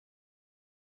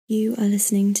You are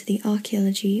listening to the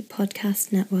Archaeology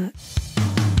Podcast Network.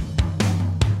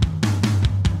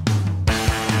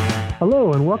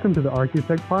 Hello and welcome to the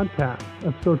Archaeotech Podcast,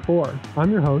 Episode 4. I'm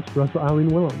your host, Russell Eileen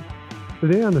Willems.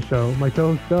 Today on the show, my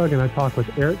co-host Doug and I talk with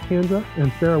Eric Kansa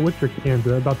and Sarah Whitcher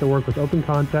Kansa about their work with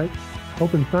OpenContext,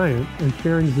 Open Science, and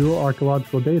sharing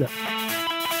zooarchaeological data.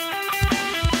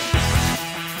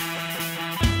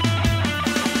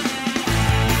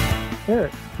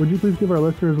 Eric, would you please give our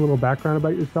listeners a little background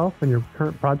about yourself and your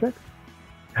current projects?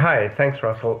 Hi, thanks,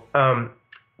 Russell.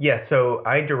 So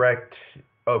I direct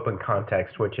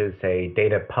OpenContext, which is a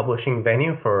data publishing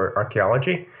venue for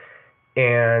archaeology.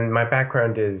 And my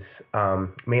background is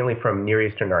mainly from Near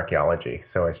Eastern archaeology.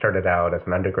 So I started out as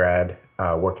an undergrad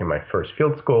working my first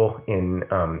field school in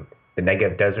the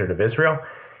Negev desert of Israel.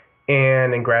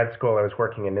 And in grad school, I was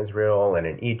working in Israel and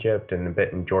in Egypt and a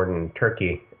bit in Jordan and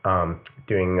Turkey,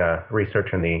 doing research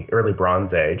in the early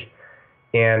Bronze Age.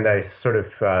 And I sort of,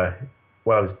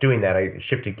 while I was doing that, I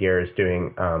shifted gears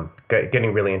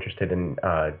getting really interested in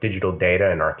digital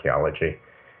data and archaeology.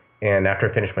 And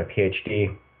after I finished my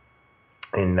PhD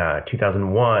in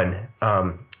 2001,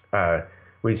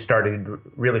 we started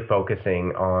really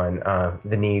focusing on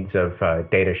the needs of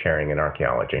data sharing in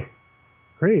archaeology.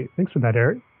 Great. Thanks for that,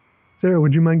 Eric. Sarah,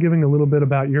 would you mind giving a little bit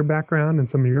about your background and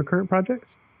some of your current projects?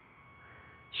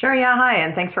 Sure, yeah, hi,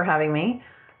 and thanks for having me.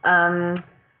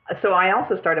 So I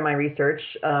also started my research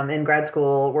in grad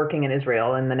school working in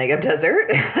Israel in the Negev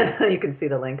desert. You can see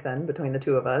the link then between the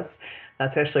two of us.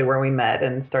 That's actually where we met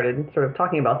and started sort of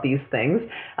talking about these things.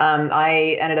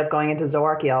 I ended up going into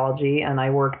zooarchaeology, and I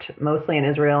worked mostly in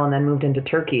Israel and then moved into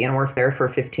Turkey and worked there for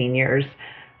 15 years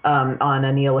on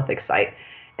a Neolithic site.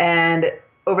 And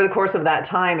over the course of that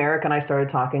time, Eric and I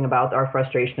started talking about our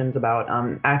frustrations about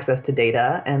access to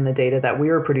data and the data that we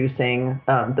were producing,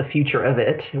 the future of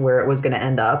it, where it was going to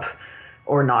end up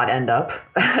or not end up,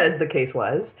 as the case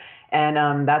was.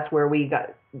 And that's where we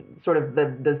got sort of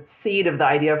the seed of the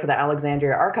idea for the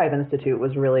Alexandria Archive Institute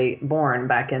was really born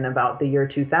back in about the year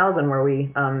 2000, where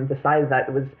we decided that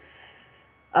it was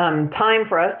time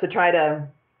for us to try to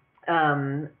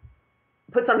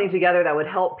put something together that would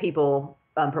help people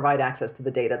provide access to the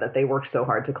data that they worked so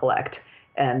hard to collect,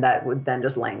 and that would then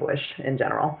just languish in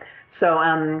general. So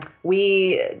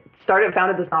we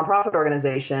founded this nonprofit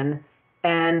organization,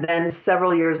 and then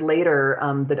several years later,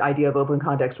 the idea of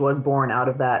OpenContext was born out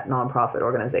of that nonprofit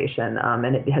organization,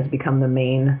 and it has become the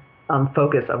main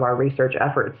focus of our research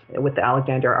efforts with the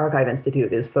Alexandria Archive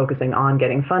Institute is focusing on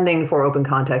getting funding for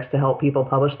OpenContext to help people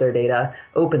publish their data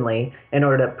openly in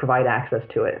order to provide access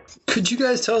to it. Could you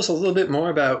guys tell us a little bit more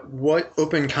about what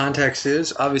OpenContext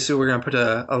is? Obviously, we're going to put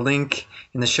a link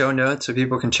in the show notes so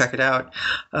people can check it out.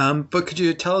 But could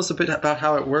you tell us a bit about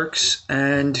how it works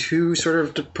and who sort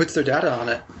of puts their data on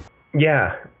it?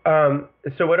 Yeah.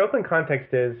 So what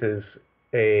OpenContext is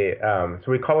so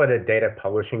we call it a data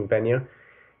publishing venue.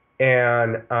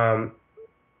 And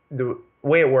the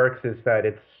way it works is that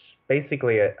it's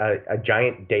basically a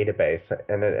giant database,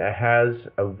 and it has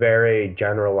a very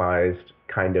generalized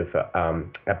kind of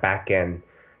a back-end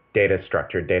data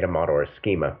structure, data model, or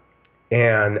schema.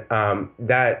 And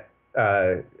that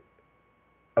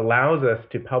allows us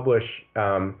to publish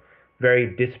very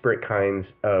disparate kinds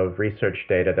of research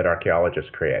data that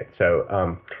archaeologists create.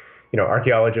 So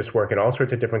archaeologists work in all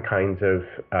sorts of different kinds of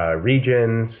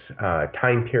regions,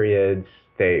 time periods.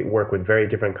 They work with very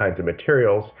different kinds of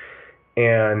materials.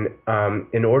 And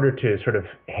in order to sort of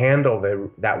handle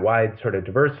that wide sort of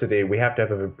diversity, we have to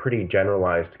have a pretty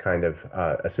generalized kind of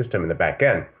a system in the back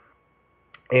end.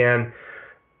 And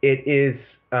it is,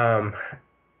 by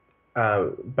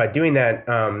doing that,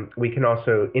 we can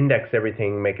also index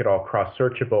everything, make it all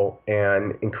cross-searchable.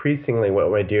 And increasingly what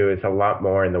we do is a lot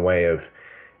more in the way of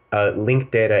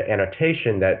linked data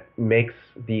annotation that makes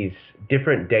these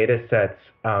different data sets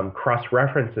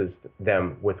cross-references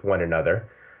them with one another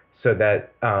so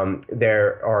that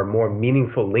there are more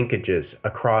meaningful linkages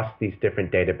across these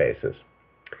different databases.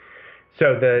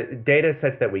 So the data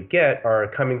sets that we get are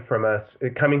coming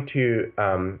to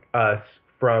us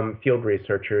from field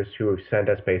researchers who send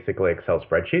us basically Excel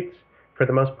spreadsheets for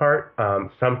the most part.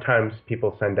 Sometimes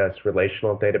people send us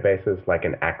relational databases like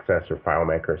an Access or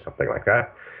FileMaker or something like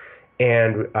that,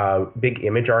 and big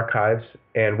image archives.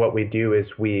 And what we do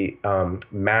is we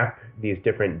map these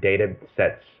different data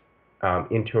sets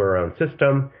into our own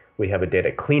system. We have a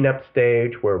data cleanup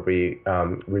stage where we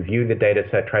review the data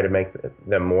set, try to make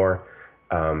them more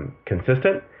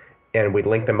consistent, and we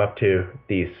link them up to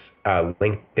these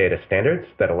linked data standards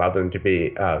that allow them to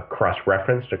be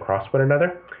cross-referenced across one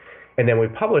another. And then we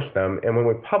publish them, and when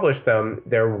we publish them,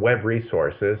 they're web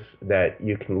resources that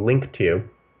you can link to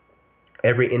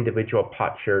every individual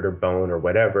potsherd or bone or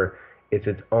whatever is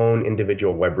its own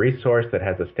individual web resource that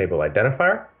has a stable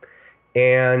identifier.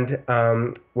 And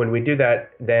when we do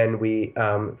that, then we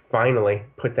finally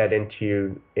put that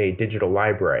into a digital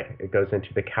library. It goes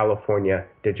into the California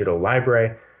Digital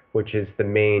Library, which is the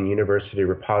main university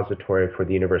repository for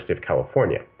the University of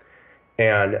California.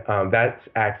 And that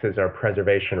acts as our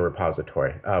preservation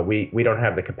repository. We don't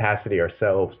have the capacity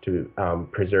ourselves to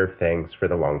preserve things for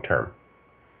the long term.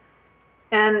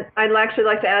 And I'd actually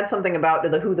like to add something about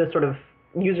who the sort of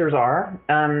users are.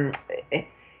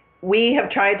 We have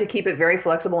tried to keep it very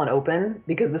flexible and open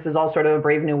because this is all sort of a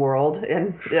brave new world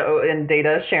in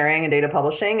data sharing and data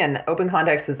publishing. And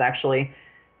OpenContext is actually,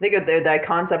 I think that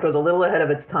concept was a little ahead of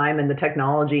its time, and the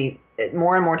technology,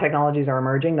 more and more technologies are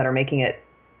emerging that are making it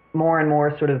more and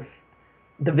more sort of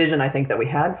the vision I think that we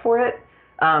had for it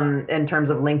in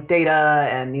terms of linked data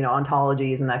and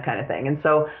ontologies and that kind of thing. And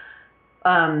so,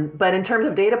 but in terms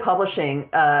of data publishing,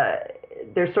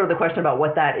 there's sort of the question about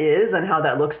what that is and how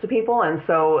that looks to people. And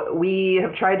so we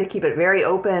have tried to keep it very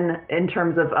open in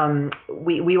terms of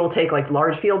we will take like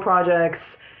large field projects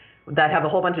that have a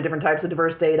whole bunch of different types of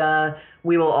diverse data.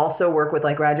 We will also work with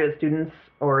like graduate students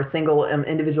or single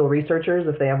individual researchers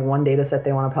if they have one data set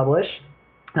they want to publish.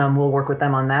 We'll work with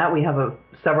them on that. We have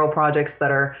several projects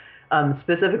that are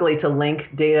specifically to link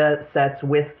data sets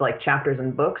with like chapters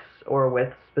in books or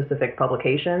with specific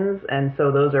publications. And so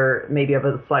those are maybe of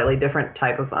a slightly different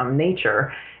type of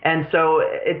nature. And so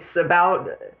it's about,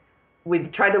 we've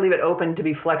tried to leave it open to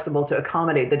be flexible to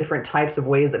accommodate the different types of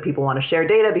ways that people want to share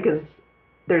data, because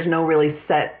there's no really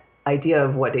set idea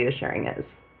of what data sharing is.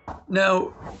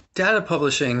 Now, data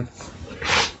publishing,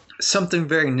 something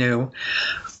very new.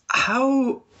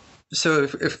 So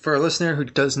if for a listener who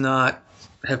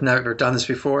have never done this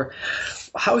before,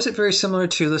 how is it very similar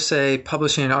to, let's say,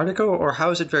 publishing an article, or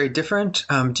how is it very different?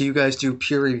 Do you guys do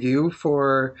peer review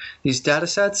for these data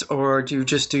sets, or do you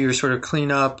just do your sort of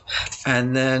cleanup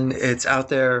and then it's out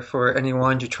there for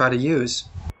anyone to try to use?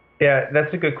 Yeah,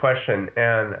 that's a good question.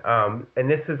 And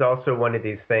this is also one of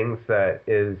these things that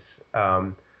is,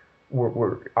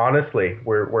 we're honestly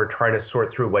trying to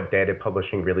sort through what data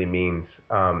publishing really means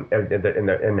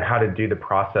and how to do the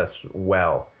process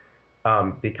well.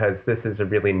 Because this is a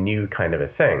really new kind of a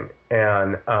thing.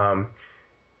 And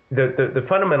the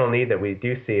fundamental need that we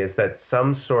do see is that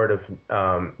some sort of,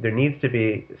 there needs to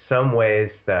be some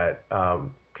ways that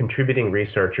contributing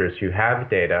researchers who have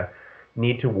data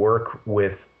need to work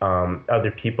with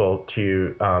other people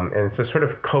to, and it's a sort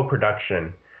of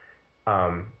co-production,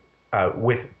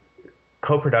 with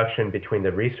co-production between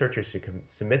the researchers who can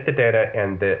submit the data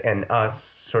and us,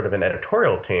 sort of an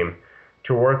editorial team,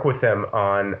 to work with them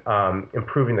on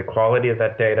improving the quality of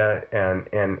that data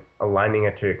and aligning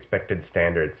it to expected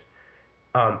standards.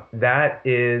 That's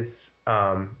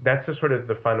the sort of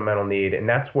the fundamental need, and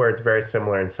that's where it's very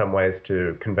similar in some ways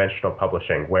to conventional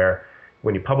publishing, where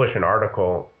when you publish an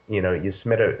article, you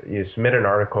submit an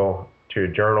article to a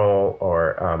journal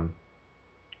or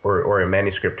a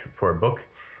manuscript for a book.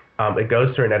 It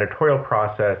goes through an editorial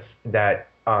process that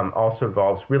also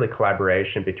involves really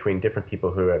collaboration between different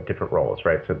people who have different roles,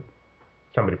 right? So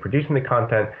somebody producing the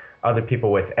content, other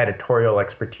people with editorial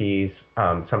expertise.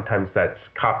 Sometimes that's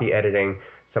copy editing.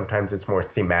 Sometimes it's more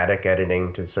thematic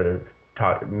editing to sort of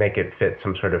make it fit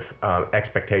some sort of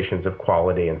expectations of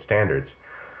quality and standards.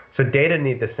 So data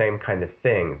need the same kind of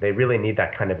thing. They really need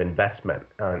that kind of investment,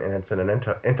 and it's an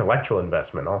intellectual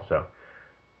investment also.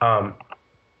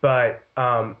 But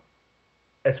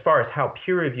as far as how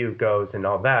peer review goes and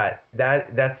all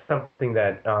that's something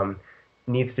that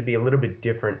needs to be a little bit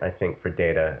different, I think, for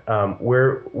data.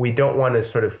 We don't want to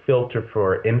sort of filter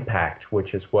for impact,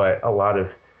 which is what a lot of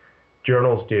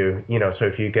journals do. So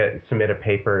if you submit a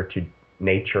paper to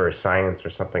Nature or Science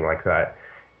or something like that,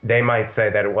 they might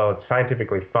say that, well, it's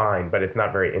scientifically fine, but it's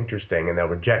not very interesting, and they'll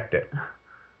reject it.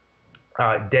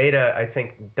 Data, I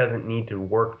think, doesn't need to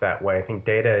work that way. I think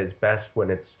data is best when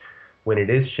it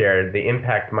is shared. The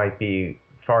impact might be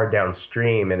far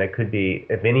downstream, and it could be,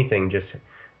 if anything, just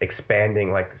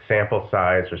expanding like sample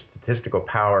size or statistical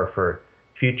power for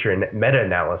future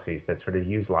meta-analyses that sort of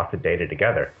use lots of data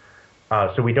together.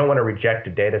 So we don't want to reject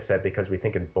a data set because we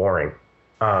think it's boring.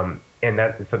 And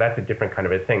that's a different kind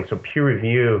of a thing. So peer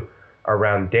review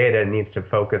around data needs to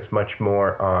focus much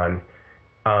more on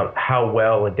how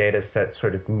well a data set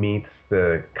sort of meets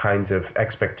the kinds of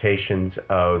expectations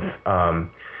of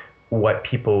what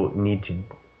people need to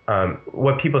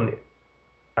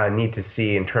need to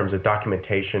see in terms of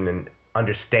documentation and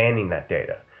understanding that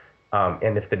data.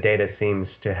 And if the data seems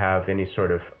to have any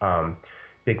sort of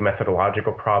big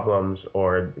methodological problems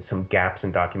or some gaps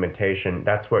in documentation,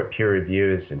 that's what peer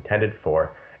review is intended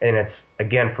for. And it's,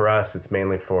 again, for us, it's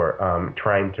mainly for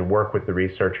trying to work with the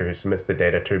researcher who submits the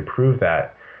data to improve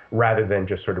that rather than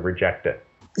just sort of reject it.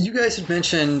 You guys had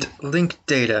mentioned linked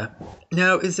data.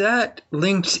 Now, is that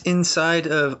linked inside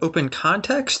of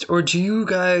OpenContext, or do you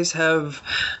guys have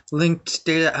linked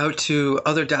data out to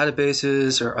other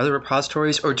databases or other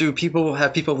repositories, or do people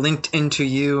have people linked into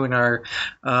you and are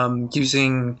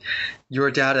using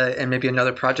your data and maybe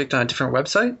another project on a different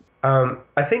website?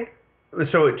 I think,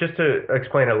 so just to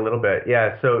explain a little bit,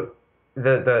 yeah, so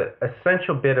the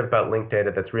essential bit about linked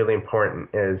data that's really important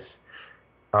is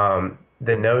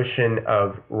the notion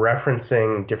of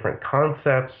referencing different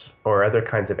concepts or other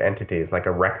kinds of entities, like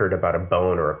a record about a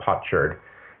bone or a potsherd,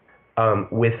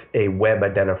 with a web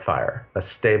identifier, a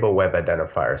stable web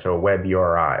identifier, so a web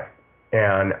URI.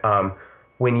 And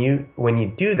when you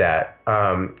do that,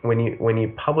 when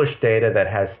you publish data that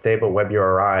has stable web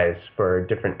URIs for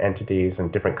different entities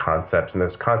and different concepts, and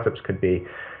those concepts could be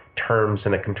terms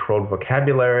in a controlled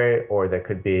vocabulary, or they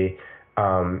could be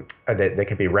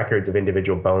records of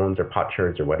individual bones or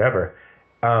potsherds or whatever,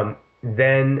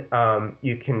 then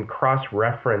you can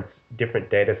cross-reference different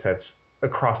data sets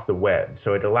across the web.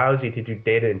 So it allows you to do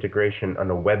data integration on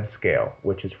a web scale,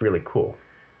 which is really cool.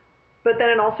 But then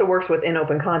it also works within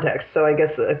OpenContext. So I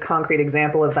guess a concrete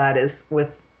example of that is with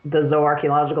the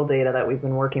zooarchaeological data that we've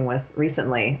been working with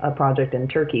recently, a project in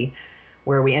Turkey,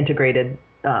 where we integrated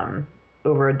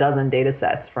over a dozen data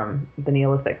sets from the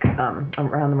Neolithic,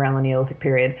 around the Neolithic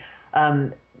period.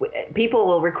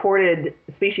 People recorded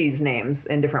species names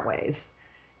in different ways.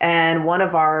 And one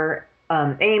of our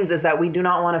aims is that we do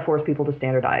not want to force people to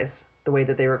standardize the way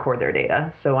that they record their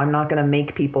data. So I'm not going to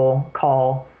make people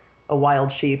call a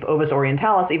wild sheep Ovis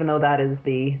orientalis, even though that is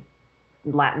the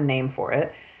Latin name for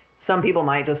it. Some people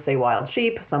might just say wild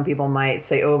sheep. Some people might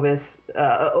say Ovis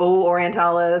O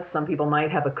orientalis. Some people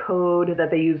might have a code that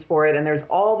they use for it. And there's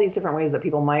all these different ways that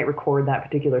people might record that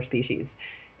particular species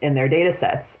in their data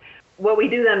sets. What we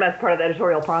do then as part of the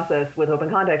editorial process with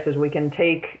OpenContext is we can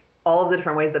take all of the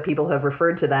different ways that people have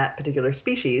referred to that particular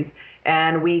species,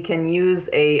 and we can use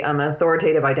an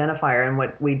authoritative identifier. And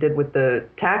what we did with the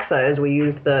taxa is we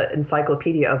used the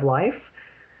Encyclopedia of Life,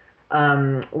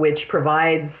 which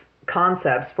provides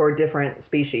concepts for different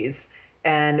species.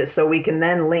 And so we can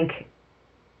then link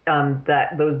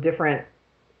those different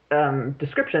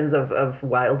descriptions of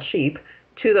wild sheep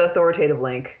to the authoritative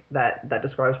link that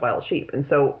describes wild sheep. And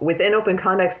so within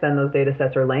OpenContext, then those data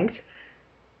sets are linked.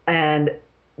 And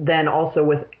then also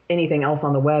with anything else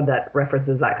on the web that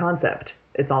references that concept,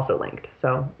 it's also linked.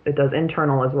 So it does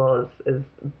internal as well as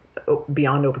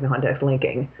beyond OpenContext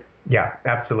linking. Yeah,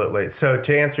 absolutely. So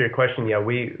to answer your question, yeah,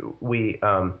 we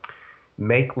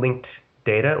make linked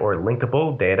data or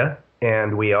linkable data,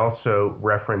 and we also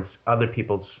reference other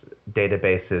people's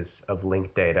databases of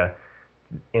linked data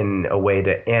in a way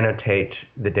to annotate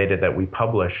the data that we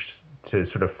publish to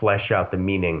sort of flesh out the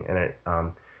meaning. And it,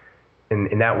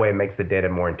 in that way, it makes the data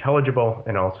more intelligible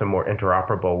and also more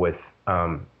interoperable with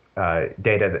other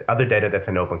data that's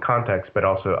in OpenContext, but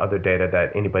also other data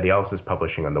that anybody else is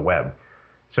publishing on the web.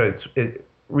 So it's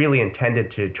really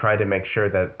intended to try to make sure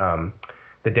that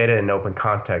the data in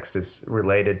OpenContext is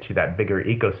related to that bigger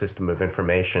ecosystem of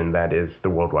information that is the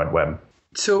World Wide Web.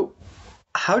 So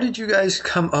how did you guys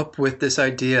come up with this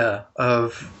idea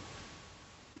of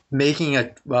making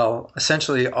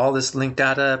essentially all this linked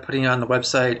data, putting it on the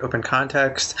website,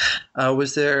 OpenContext?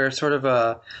 Was there sort of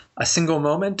a single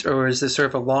moment, or is this sort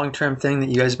of a long-term thing that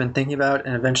you guys have been thinking about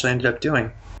and eventually ended up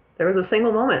doing? There was a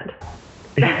single moment.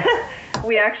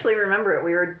 We actually remember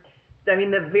it.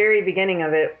 The very beginning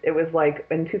of it, it was like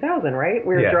in 2000, right?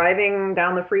 We were driving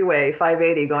down the freeway,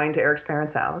 580, going to Eric's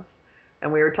parents' house.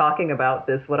 And we were talking about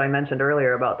this, what I mentioned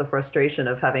earlier, about the frustration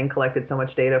of having collected so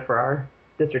much data for our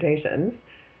dissertations.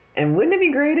 And wouldn't it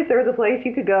be great if there was a place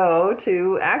you could go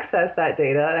to access that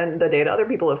data and the data other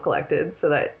people have collected so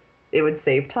that it would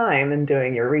save time in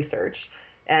doing your research?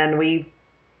 And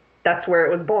that's where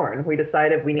it was born. We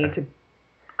decided we need to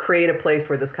create a place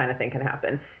where this kind of thing can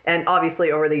happen. And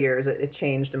obviously over the years, it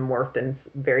changed and morphed in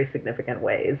very significant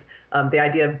ways. The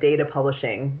idea of data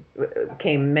publishing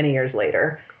came many years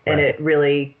later. And it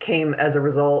really came as a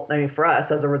result, for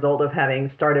us, as a result of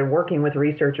having started working with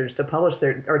researchers to publish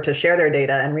to share their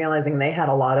data and realizing they had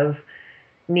a lot of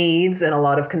needs and a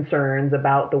lot of concerns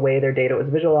about the way their data was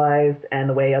visualized and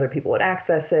the way other people would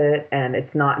access it. And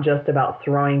it's not just about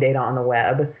throwing data on the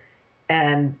web.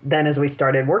 And then as we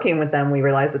started working with them, we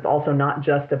realized it's also not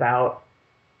just about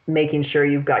making sure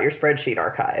you've got your spreadsheet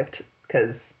archived,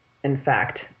 because in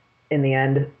fact, in the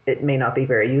end, it may not be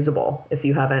very usable if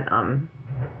you haven't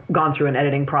gone through an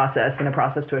editing process and a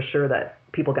process to assure that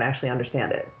people can actually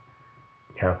understand it.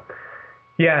 Yeah.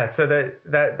 Yeah, so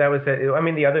that was it. I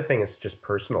mean, the other thing is just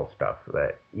personal stuff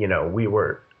that,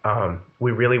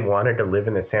 we really wanted to live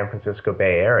in the San Francisco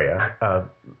Bay Area.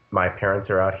 My parents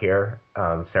are out here.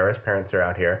 Sarah's parents are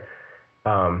out here.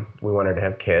 We wanted to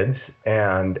have kids,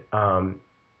 and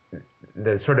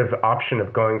the sort of option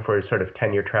of going for sort of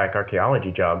tenure track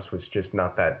archaeology jobs was just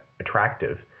not that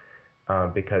attractive.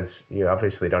 Because you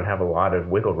obviously don't have a lot of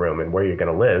wiggle room in where you're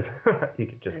going to live. You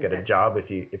could just get a job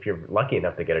if you're lucky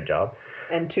enough to get a job.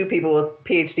 And two people with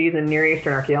PhDs in Near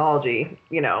Eastern archaeology,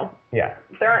 Yeah.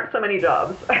 There aren't so many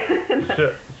jobs.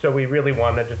 So we really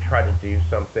wanted to try to do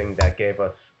something that gave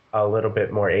us a little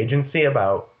bit more agency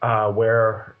about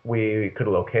where we could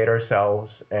locate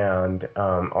ourselves, and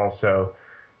also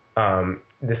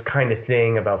this kind of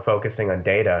thing about focusing on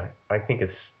data, I think is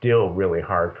still really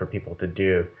hard for people to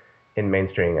do in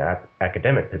mainstream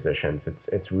academic positions.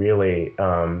 It's really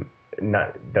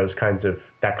not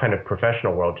that kind of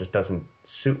professional world just doesn't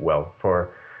suit well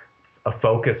for a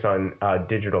focus on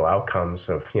digital outcomes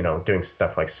of doing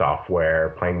stuff like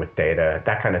software, playing with data.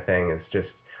 That kind of thing is just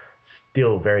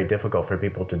still very difficult for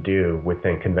people to do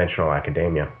within conventional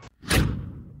academia.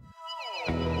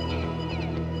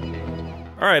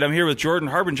 All right, I'm here with Jordan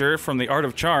Harbinger from The Art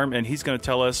of Charm, and he's going to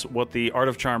tell us what the Art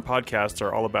of Charm podcasts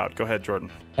are all about. Go ahead,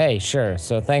 Jordan. Hey, sure.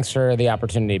 So thanks for the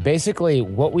opportunity. Basically,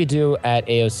 what we do at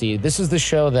AOC, this is the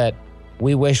show that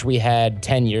we wish we had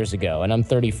 10 years ago, and I'm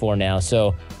 34 now.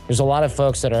 So there's a lot of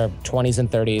folks that are 20s and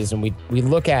 30s, and we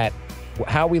look at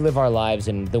how we live our lives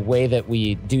and the way that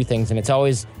we do things, and it's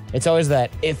always that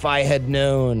if I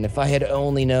had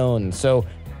only known. So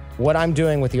what I'm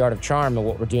doing with The Art of Charm and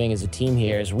what we're doing as a team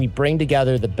here is we bring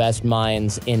together the best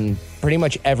minds in pretty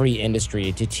much every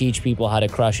industry to teach people how to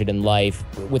crush it in life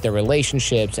with their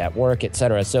relationships, at work,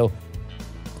 etc. So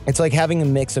it's like having a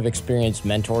mix of experienced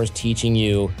mentors teaching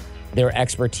you their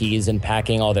expertise and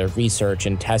packing all their research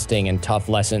and testing and tough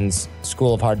lessons,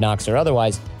 School of Hard Knocks or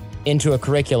otherwise, into a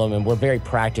curriculum. And we're very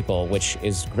practical, which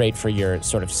is great for your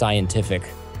sort of scientific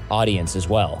audience as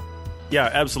well.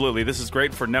 Yeah, absolutely. This is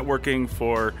great for networking,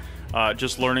 for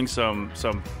just learning some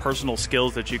personal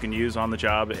skills that you can use on the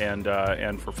job, and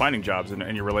for finding jobs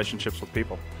and your relationships with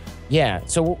people. Yeah,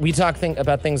 so we talk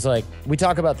about things like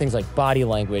body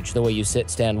language, the way you sit,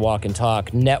 stand, walk, and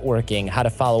talk, networking, how to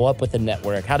follow up with a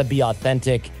network, how to be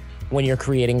authentic when you're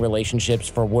creating relationships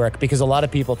for work. Because a lot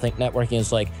of people think networking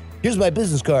is like, here's my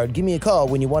business card, give me a call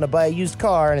when you want to buy a used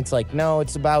car. And it's like, no,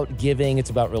 it's about giving, it's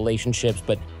about relationships.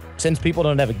 But since people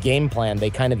don't have a game plan, they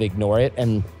kind of ignore it.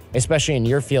 And especially in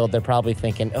your field, they're probably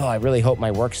thinking, oh, I really hope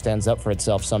my work stands up for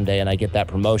itself someday and I get that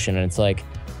promotion. And it's like,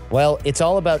 well, it's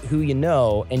all about who you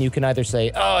know. And you can either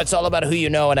say, oh, it's all about who you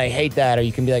know and I hate that. Or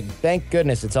you can be like, thank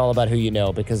goodness it's all about who you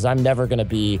know, because I'm never going to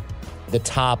be the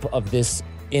top of this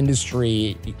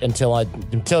industry until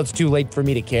it's too late for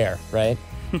me to care, right?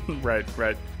 Right.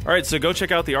 All right, so go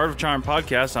check out the Art of Charm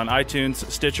podcast on iTunes,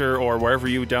 Stitcher, or wherever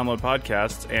you download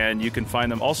podcasts, and you can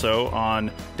find them also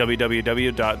on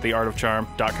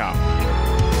www.theartofcharm.com.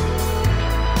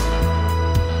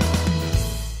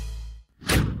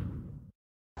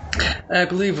 I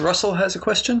believe Russell has a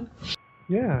question.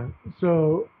 Yeah.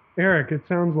 So, Eric, it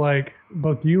sounds like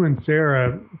both you and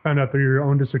Sarah found out through your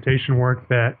own dissertation work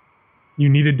that you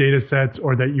needed data sets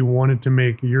or that you wanted to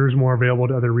make yours more available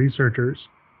to other researchers.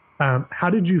 How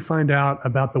did you find out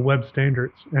about the web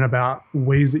standards and about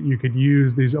ways that you could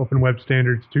use these open web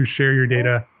standards to share your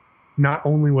data, not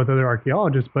only with other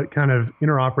archaeologists, but kind of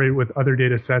interoperate with other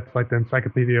data sets like the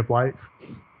Encyclopedia of Life?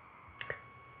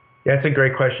 Yeah, it's a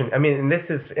great question. I mean, and this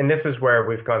is where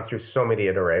we've gone through so many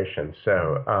iterations.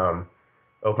 So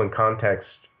OpenContext,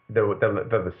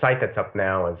 the site that's up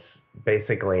now is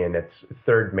basically in its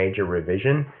third major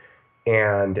revision.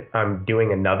 And I'm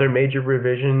doing another major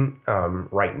revision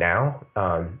right now,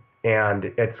 and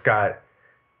it's got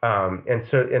and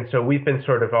so we've been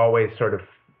always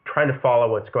trying to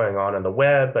follow what's going on the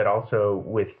web, but also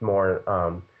with more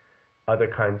other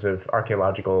kinds of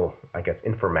archaeological, I guess,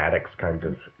 informatics kinds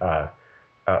of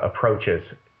approaches.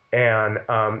 And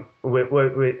what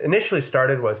we initially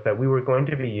started was that we were going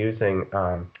to be using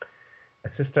a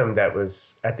system that was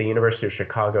at the University of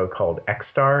Chicago called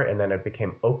XStar, and then it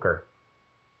became Ochre,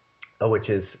 which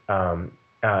is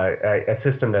a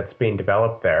system that's being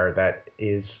developed there that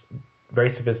is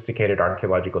very sophisticated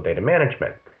archaeological data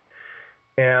management.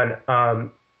 And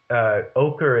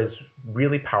Ochre is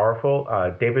really powerful.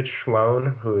 David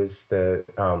Schlone, who is the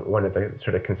one of the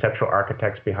sort of conceptual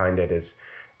architects behind it, is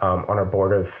on our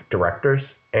board of directors.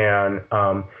 And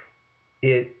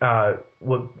it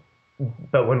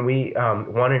but when we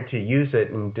wanted to use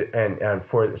it and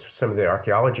for some of the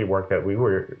archaeology work that we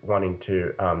were wanting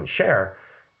to share,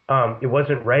 it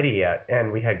wasn't ready yet,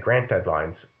 and we had grant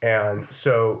deadlines. And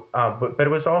so, but it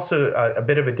was also a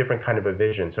bit of a different kind of a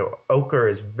vision. So Ochre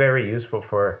is very useful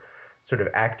for sort of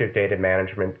active data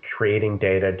management, creating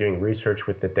data, doing research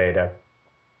with the data.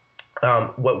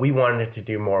 What we wanted to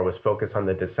do more was focus on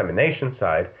the dissemination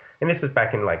side, and this is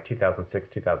back in like 2006,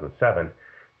 2007.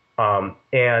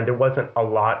 And there wasn't a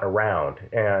lot around.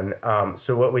 And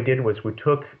so what we did was we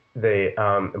took the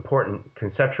important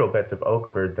conceptual bits of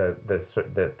Ochre,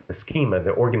 the schema,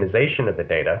 the organization of the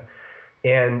data,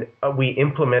 and we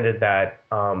implemented that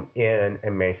in a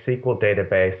MySQL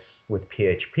database with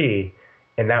PHP,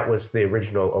 and that was the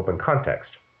original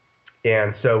OpenContext.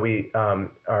 And so we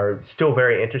are still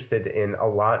very interested in a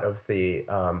lot of the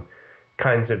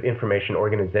kinds of information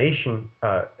organization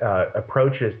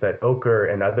approaches that Ochre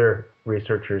and other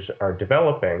researchers are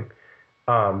developing.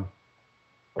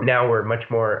 Now we're much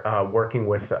more working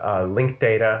with linked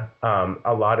data.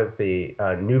 A lot of the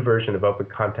new version of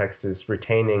OpenContext is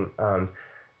retaining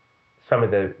some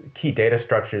of the key data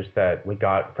structures that we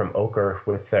got from Ochre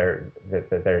with their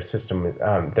system.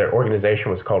 Their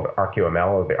organization was called ArchaeoML,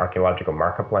 or the Archaeological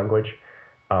Markup Language.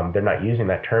 They're not using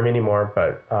that term anymore,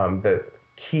 but the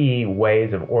key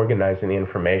ways of organizing the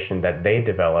information that they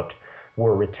developed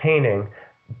we're retaining,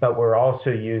 but we're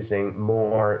also using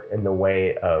more in the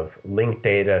way of linked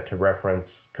data to reference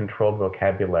controlled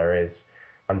vocabularies,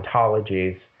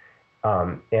 ontologies,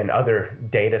 and other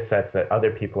data sets that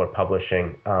other people are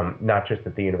publishing, not just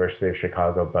at the University of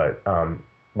Chicago, but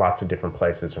lots of different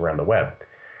places around the web.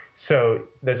 So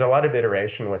there's a lot of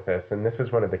iteration with this, and this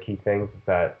is one of the key things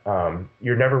that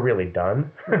you're never really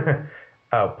done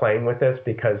playing with this,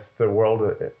 because the world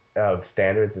of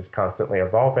standards is constantly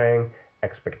evolving,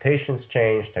 expectations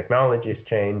change, technologies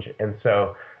change, and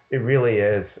so it really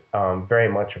is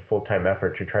very much a full-time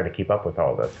effort to try to keep up with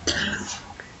all this.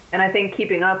 And I think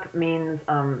keeping up means,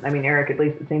 Eric, at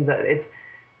least it seems that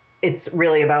it's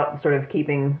really about sort of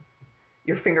keeping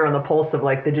your finger on the pulse of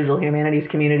like the digital humanities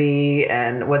community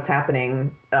and what's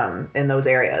happening in those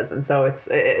areas. And so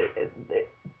it's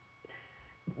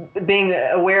being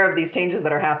aware of these changes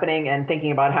that are happening and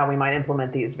thinking about how we might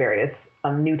implement these various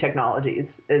new technologies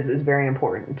is very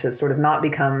important to sort of not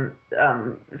become,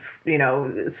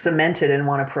 cemented in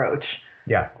one approach.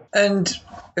 Yeah. And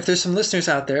if there's some listeners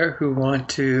out there who want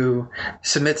to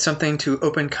submit something to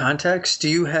OpenContext, do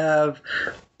you have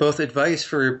both advice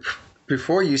for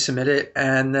before you submit it,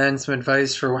 and then some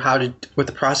advice for what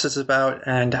the process is about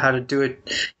and how to do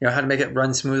it, how to make it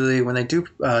run smoothly when they do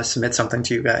submit something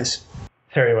to you guys?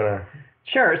 Sarah, you want to?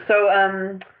 Sure.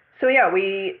 So yeah,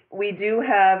 we do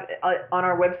have on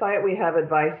our website, we have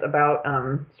advice about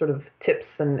sort of tips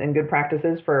and good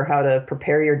practices for how to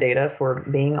prepare your data for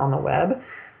being on the web.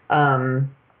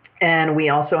 And we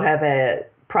also have a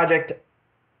project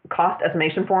cost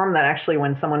estimation form that actually,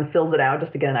 when someone fills it out,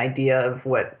 just to get an idea of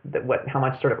how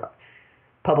much sort of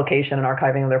publication and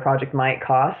archiving of their project might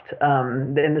cost.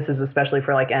 And this is especially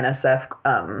for like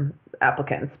NSF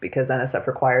applicants, because NSF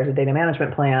requires a data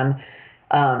management plan.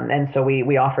 And so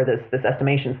we offer this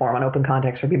estimation form on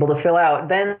OpenContext for people to fill out.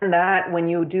 Then when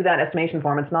you do that estimation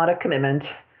form, it's not a commitment,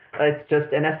 it's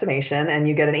just an estimation, and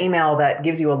you get an email that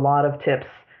gives you a lot of tips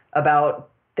about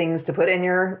things to put in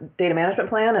your data management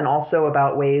plan, and also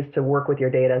about ways to work with your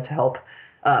data to help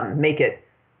make it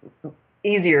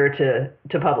easier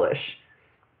to publish.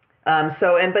 But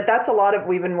that's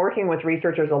we've been working with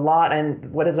researchers a lot,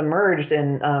 and what has emerged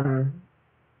in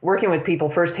working with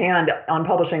people firsthand on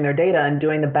publishing their data and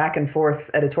doing the back and forth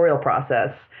editorial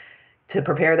process to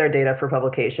prepare their data for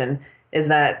publication is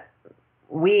that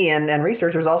we and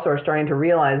researchers also are starting to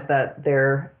realize that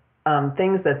there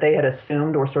things that they had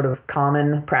assumed were sort of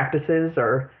common practices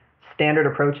or standard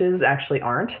approaches actually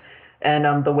aren't.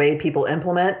 And the way people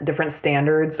implement different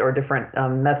standards or different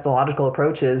methodological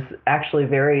approaches actually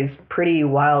varies pretty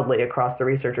wildly across the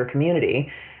researcher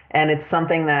community. And it's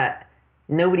something that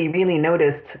nobody really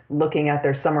noticed looking at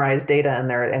their summarized data and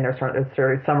their sort of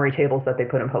summary tables that they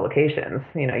put in publications.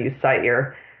 You cite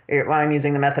I'm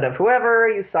using the method of whoever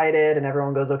you cited, and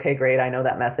everyone goes, okay, great, I know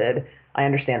that method, I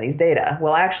understand these data.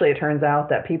 Well, actually, it turns out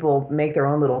that people make their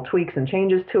own little tweaks and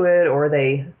changes to it, or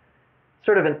they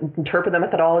sort of interpret the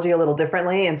methodology a little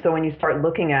differently. And so when you start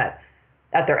looking at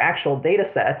their actual data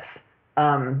sets,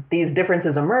 these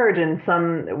differences emerge,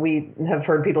 and we have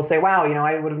heard people say, wow,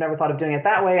 I would have never thought of doing it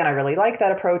that way, and I really like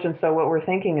that approach. And so what we're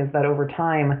thinking is that over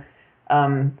time,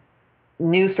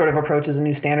 new sort of approaches and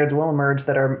new standards will emerge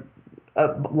that are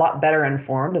a lot better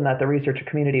informed, and that the researcher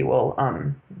community will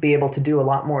be able to do a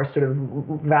lot more sort of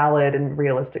valid and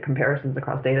realistic comparisons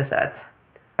across data sets.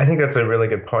 I think that's a really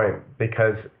good point,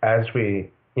 because as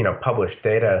we publish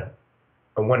data,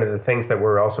 one of the things that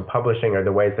we're also publishing are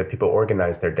the ways that people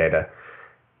organize their data.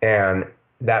 And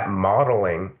that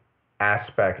modeling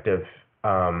aspect of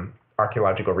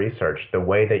archaeological research, the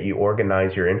way that you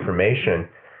organize your information,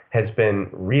 has been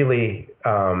really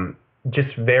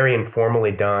just very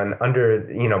informally done under,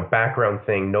 background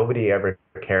thing. Nobody ever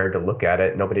cared to look at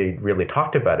it. Nobody really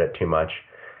talked about it too much.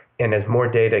 And as more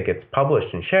data gets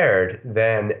published and shared,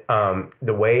 then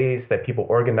the ways that people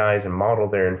organize and model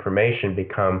their information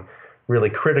become really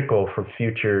critical for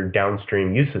future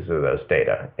downstream uses of those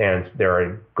data. And there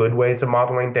are good ways of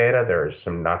modeling data. There are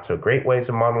some not so great ways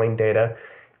of modeling data.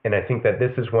 And I think that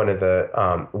this is one of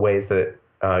the ways that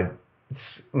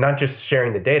not just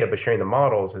sharing the data, but sharing the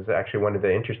models is actually one of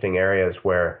the interesting areas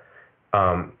where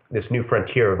this new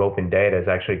frontier of open data is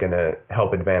actually going to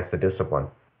help advance the discipline.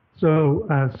 So,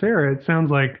 Sarah, it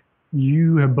sounds like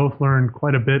you have both learned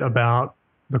quite a bit about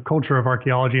the culture of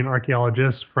archaeology and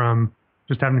archaeologists from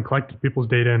just having collected people's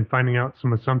data and finding out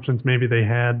some assumptions maybe they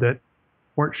had that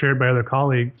weren't shared by other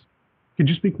colleagues. Could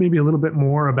you speak maybe a little bit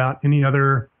more about any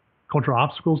other cultural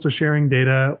obstacles to sharing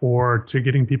data or to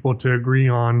getting people to agree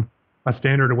on a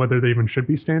standard or whether there even should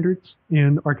be standards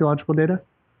in archaeological data?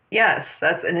 Yes,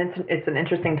 it's an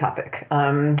interesting topic.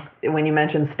 When you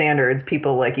mention standards,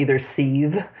 people like either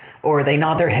seethe or they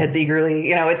nod their heads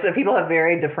eagerly. People have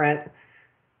very different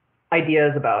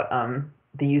ideas about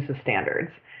the use of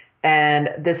standards. And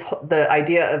the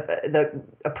idea of the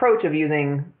approach of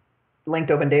using linked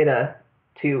open data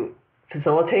to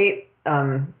facilitate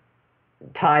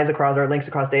ties across or links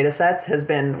across data sets has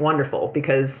been wonderful,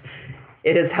 because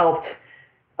it has helped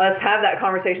us have that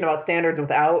conversation about standards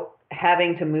without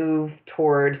having to move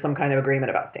toward some kind of agreement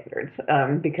about standards,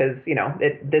 because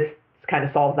this kind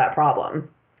of solves that problem,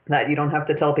 that you don't have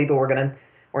to tell people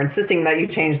we're insisting that you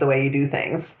change the way you do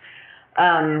things.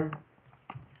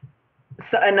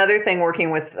 So another thing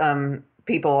working with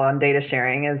people on data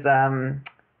sharing is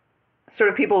sort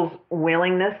of people's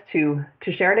willingness to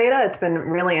share data. It's been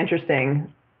really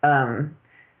interesting,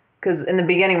 because in the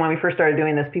beginning, when we first started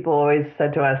doing this, people always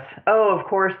said to us, "Oh, of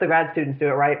course the grad students do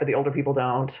it right, but the older people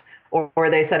don't." Or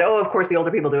they said, "Oh, of course the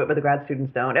older people do it, but the grad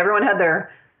students don't." Everyone had their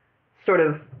sort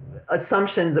of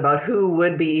assumptions about who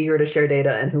would be eager to share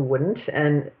data and who wouldn't.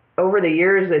 And over the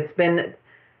years, it's been,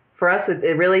 for us,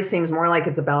 it really seems more like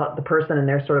it's about the person and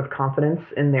their sort of confidence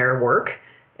in their work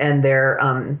and their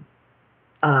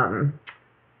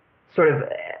sort of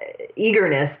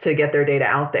eagerness to get their data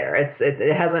out there.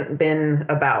 It hasn't been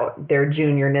about their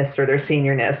juniorness or their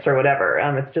seniorness or whatever.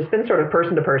 It's just been sort of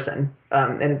person to person,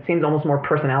 and it seems almost more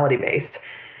personality based.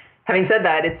 Having said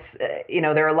that,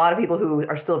 there are a lot of people who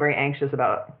are still very anxious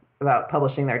about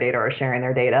publishing their data or sharing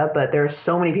their data, but there are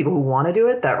so many people who want to do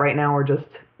it that right now we're just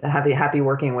happy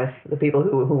working with the people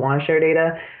who want to share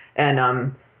data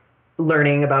and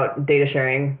learning about data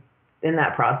sharing in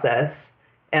that process.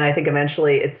 And I think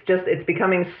eventually it's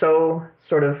becoming so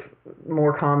sort of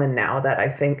more common now that I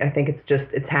think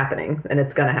it's happening and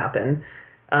it's going to happen.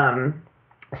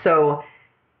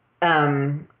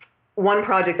 One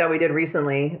project that we did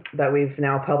recently that we've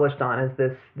now published on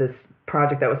is this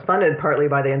project that was funded partly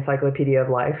by the Encyclopedia of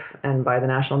Life and by the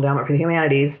National Endowment for the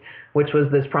Humanities, which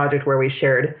was this project where we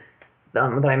shared, that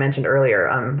I mentioned earlier,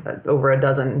 over a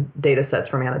dozen data sets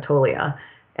from Anatolia.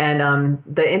 And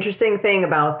the interesting thing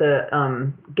about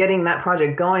getting that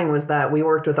project going was that we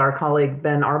worked with our colleague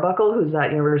Ben Arbuckle, who's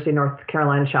at University of North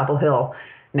Carolina, Chapel Hill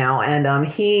now, and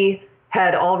he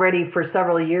had already for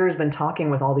several years been talking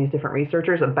with all these different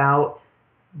researchers about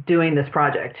doing this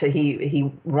project.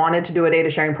 He wanted to do a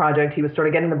data sharing project. He was sort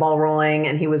of getting the ball rolling,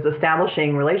 and he was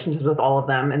establishing relationships with all of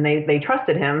them, and they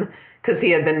trusted him because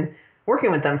he had been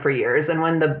working with them for years. And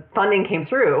when the funding came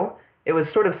through, it was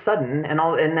sort of sudden, and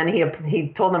then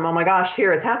he told them, "Oh my gosh,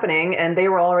 here it's happening," and they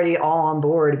were already all on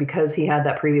board because he had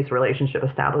that previous relationship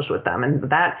established with them. And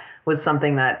that was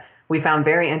something that we found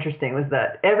very interesting, was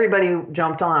that everybody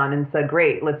jumped on and said,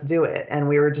 "Great, let's do it." And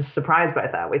we were just surprised by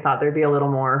that. We thought there'd be a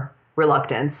little more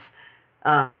reluctance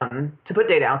to put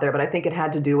data out there, but I think it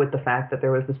had to do with the fact that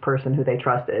there was this person who they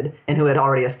trusted and who had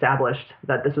already established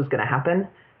that this was going to happen,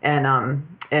 and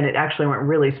it actually went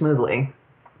really smoothly.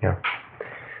 Yeah.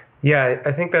 Yeah,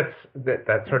 I think that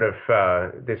sort of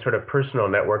these sort of personal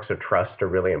networks of trust are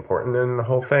really important in the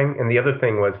whole thing. And the other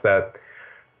thing was that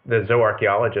the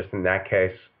zooarchaeologists in that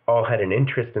case all had an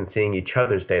interest in seeing each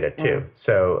other's data too.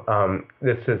 So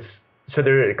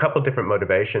there are a couple different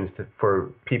motivations for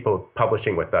people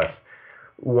publishing with us.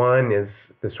 One is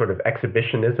the sort of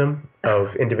exhibitionism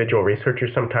of individual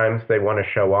researchers. Sometimes they want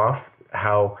to show off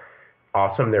how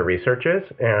awesome their research is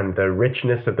and the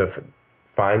richness of the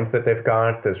finds that they've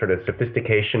got, the sort of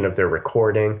sophistication of their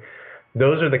recording.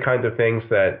 Those are the kinds of things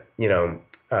that,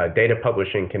 data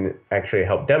publishing can actually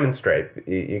help demonstrate.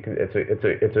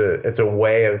 It's a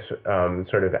way of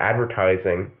sort of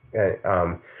advertising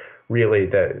really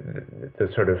the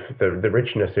sort of the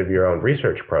richness of your own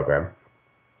research program.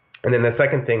 And then the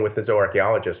second thing with the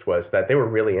zooarchaeologists was that they were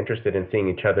really interested in seeing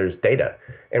each other's data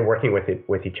and working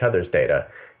with each other's data.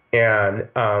 And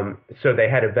so they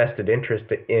had a vested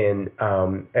interest in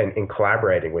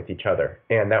collaborating with each other.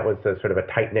 And that was a sort of a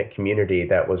tight-knit community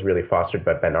that was really fostered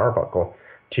by Ben Arbuckle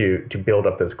to build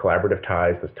up those collaborative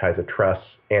ties, those ties of trust,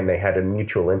 and they had a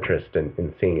mutual interest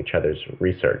in seeing each other's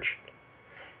research.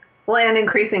 Well, and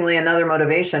increasingly another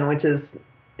motivation, which is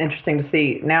interesting to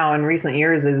see now in recent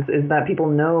years, is that people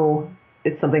know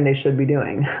it's something they should be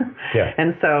doing. Yeah.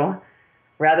 And so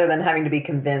rather than having to be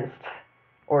convinced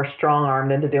or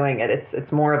strong-armed into doing it,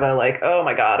 it's more of a like, oh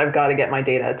my God, I've got to get my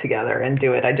data together and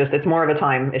do it. It's more of a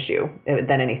time issue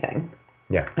than anything.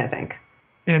 Yeah. I think.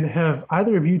 And have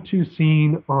either of you two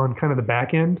seen on kind of the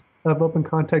back end of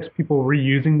OpenContext people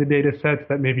reusing the data sets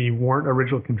that maybe weren't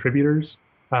original contributors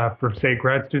for, say,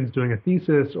 grad students doing a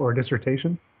thesis or a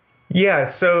dissertation?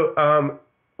 Yeah, so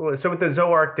with the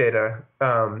zooarch data,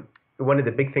 one of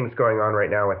the big things going on right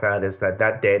now with that is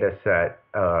that data set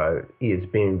is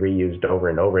being reused over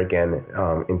and over again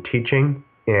in teaching,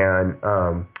 and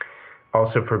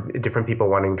also for different people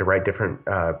wanting to write different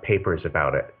papers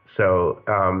about it. So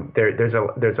there's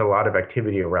a lot of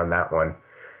activity around that one.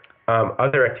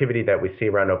 Other activity that we see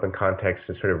around OpenContext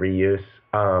is sort of reuse.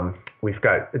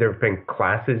 There have been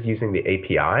classes using the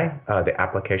API, the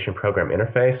Application Program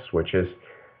Interface, which is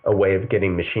a way of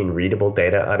getting machine-readable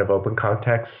data out of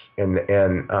OpenContext, and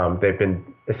they've been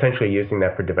essentially using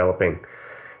that for developing,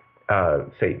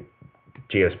 say,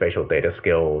 geospatial data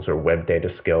skills or web data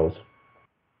skills.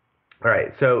 All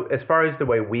right, so as far as the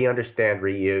way we understand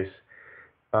reuse,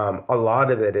 a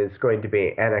lot of it is going to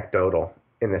be anecdotal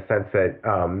in the sense that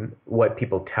what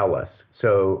people tell us.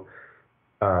 So,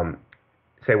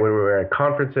 say when we're at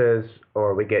conferences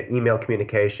or we get email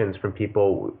communications from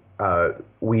people,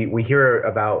 we hear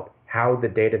about how the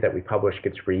data that we publish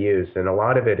gets reused, and a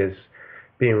lot of it is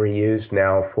being reused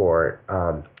now for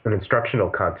an instructional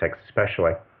context,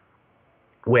 especially,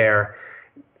 where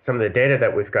some of the data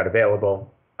that we've got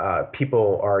available,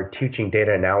 people are teaching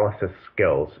data analysis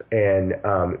skills and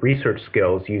research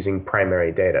skills using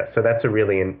primary data. So that's a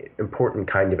really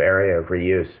important kind of area of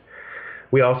reuse.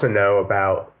 We also know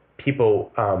about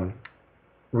people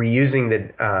reusing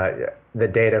the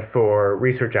data for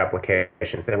research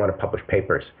applications. They want to publish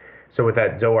papers. So with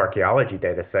that zooarchaeology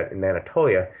data set in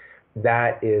Anatolia,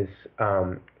 that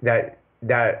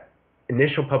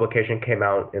initial publication came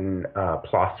out in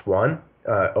PLOS One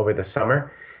over the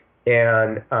summer,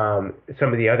 and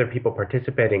some of the other people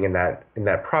participating in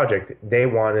that project, they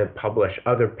want to publish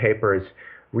other papers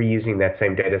reusing that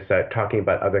same data set, talking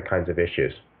about other kinds of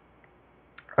issues.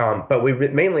 But we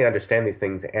mainly understand these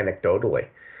things anecdotally.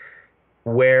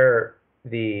 Where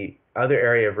the other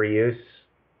area of reuse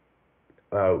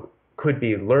could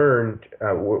be learned,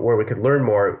 where we could learn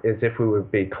more, is if we would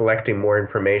be collecting more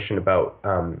information about,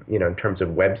 in terms of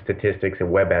web statistics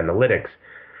and web analytics.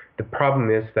 The problem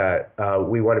is that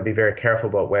we want to be very careful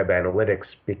about web analytics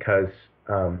because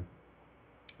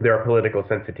there are political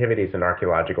sensitivities in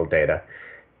archaeological data.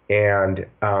 And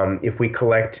if we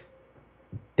collect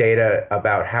data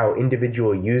about how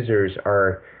individual users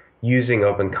are using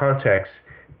OpenContext,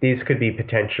 these could be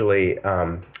potentially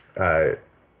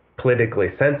politically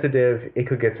sensitive. It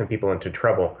could get some people into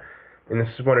trouble. And this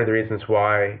is one of the reasons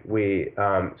why we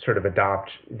sort of adopt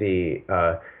the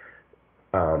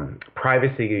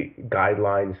privacy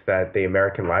guidelines that the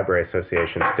American Library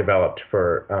Association has developed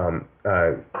for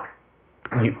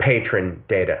patron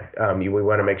data. We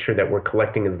want to make sure that we're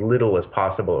collecting as little as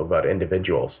possible about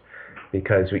individuals,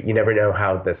 because you never know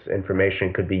how this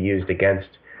information could be used against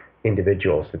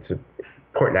individuals. It's an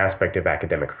important aspect of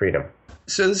academic freedom.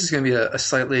 So this is going to be a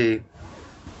slightly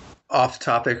off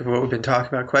topic of what we've been talking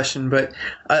about question, but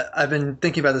I've been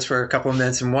thinking about this for a couple of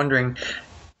minutes and wondering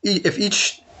if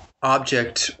each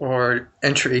object or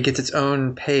entry gets its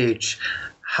own page,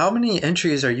 how many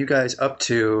entries are you guys up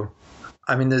to?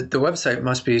 I mean, the website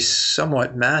must be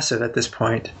somewhat massive at this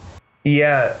point.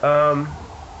 Yeah,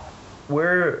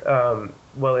 we're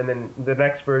well, and then the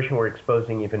next version we're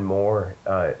exposing even more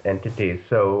entities.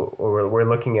 So we're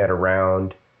looking at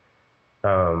around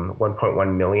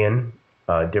 1.1 million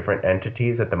different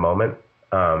entities at the moment.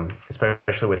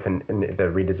 especially with the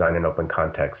redesign in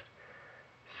OpenContext.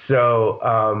 So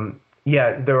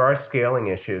there are scaling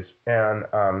issues, and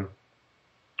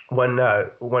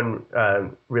one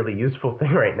really useful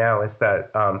thing right now is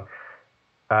that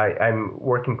I'm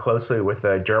working closely with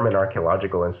the German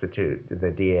Archaeological Institute,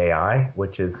 the DAI,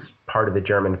 which is part of the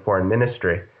German Foreign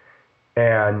Ministry.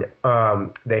 And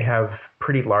they have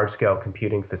pretty large-scale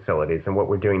computing facilities. And what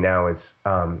we're doing now is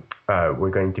we're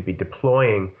going to be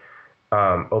deploying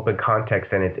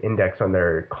OpenContext and its index on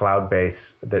their cloud-based,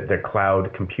 their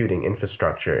cloud computing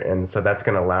infrastructure. And so that's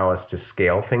going to allow us to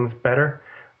scale things better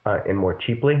and more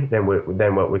cheaply than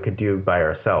what we could do by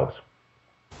ourselves.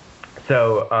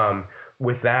 So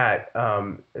with that,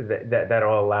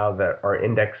 that'll allow our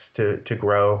index to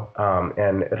grow,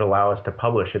 and it'll allow us to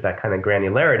publish at that kind of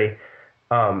granularity.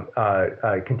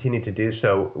 Continue to do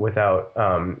so without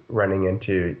running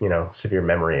into severe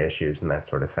memory issues and that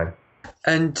sort of thing.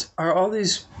 And are all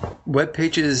these web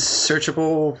pages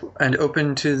searchable and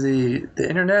open to the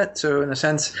internet? So in a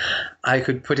sense, I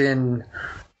could put in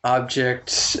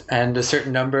object and a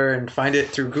certain number and find it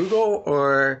through Google,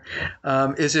 or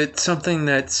is it something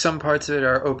that some parts of it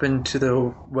are open to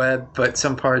the web, but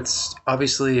some parts,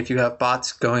 obviously, if you have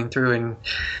bots going through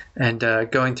and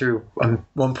going through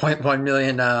 1.1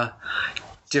 million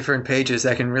different pages,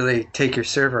 that can really take your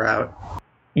server out?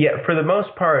 Yeah, for the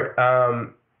most part,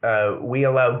 we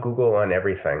allow Google on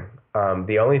everything.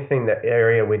 The only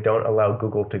area we don't allow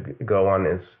Google to go on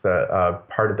is the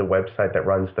part of the website that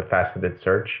runs the faceted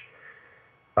search.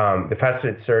 The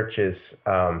faceted search is,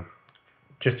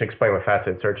 just to explain what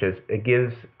faceted search is, it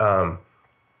gives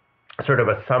sort of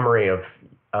a summary of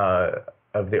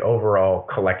the overall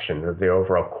collection, of the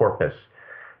overall corpus,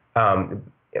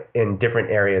 in different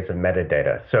areas of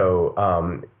metadata. So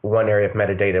one area of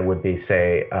metadata would be,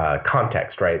 say,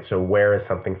 context, right? So where is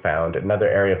something found? Another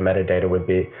area of metadata would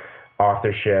be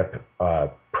authorship,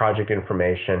 project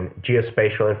information,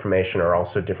 geospatial information are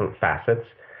also different facets.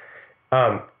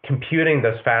 Computing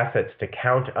those facets to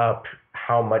count up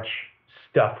how much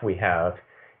stuff we have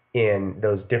in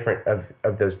those different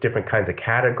of those different kinds of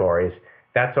categories,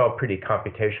 that's all pretty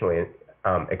computationally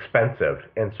expensive,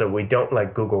 and so we don't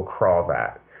let Google crawl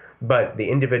that. But the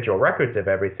individual records of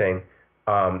everything,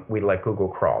 we let Google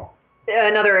crawl.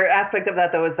 Another aspect of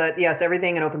that, though, is that yes,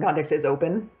 everything in OpenContext is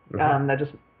open. Mm-hmm. That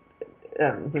just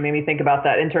you made me think about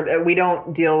that. In terms, we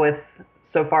don't deal with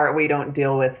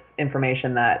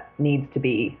information that needs to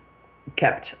be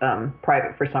kept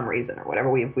private for some reason or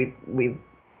whatever. We've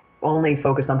only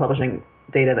focused on publishing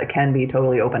data that can be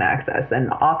totally open access, and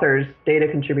authors, data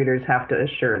contributors have to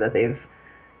assure that they've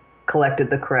collected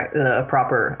the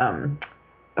proper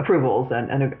approvals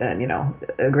and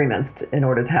agreements in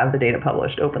order to have the data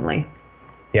published openly.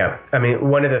 Yeah, I mean,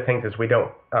 one of the things is we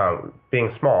don't,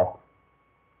 being small,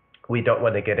 we don't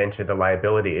want to get into the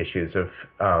liability issues of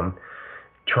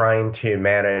trying to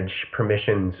manage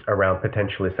permissions around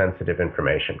potentially sensitive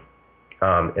information,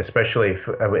 especially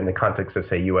in the context of,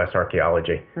 say, U.S.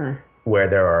 archaeology, where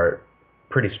there are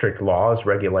pretty strict laws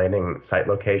regulating site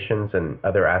locations and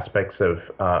other aspects of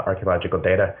archaeological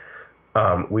data.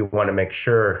 We want to make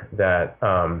sure that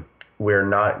we're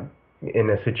not in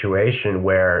a situation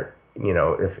where,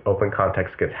 if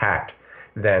OpenContext gets hacked,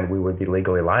 then we would be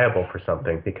legally liable for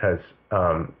something because,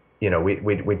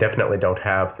 we definitely don't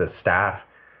have the staff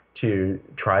to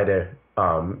try to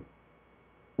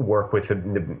work with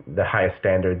the highest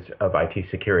standards of IT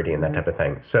security and that type of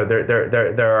thing. So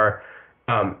there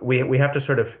are, we have to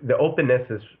sort of, the openness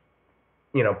is,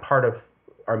 part of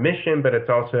our mission, but it's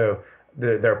also,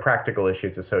 there are practical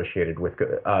issues associated with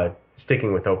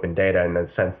sticking with open data in the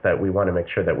sense that we want to make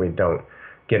sure that we don't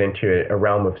get into a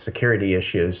realm of security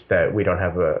issues that we don't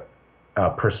have a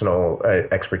personal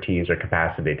expertise or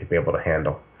capacity to be able to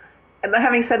handle. And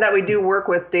having said that, we do work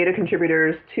with data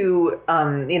contributors to,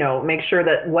 make sure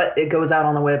that what it goes out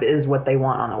on the web is what they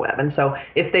want on the web. And so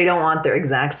if they don't want their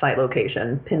exact site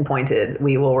location pinpointed,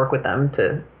 we will work with them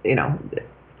to,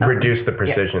 reduce the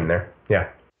precision there. Yeah.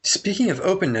 Speaking of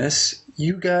openness,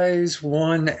 you guys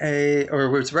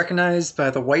was recognized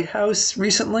by the White House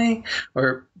recently,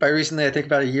 or by recently, I think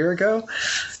about a year ago.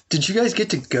 Did you guys get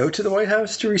to go to the White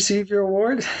House to receive your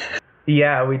award?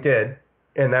 Yeah, we did.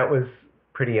 And that was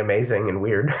pretty amazing and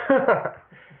weird.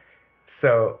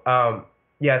 So,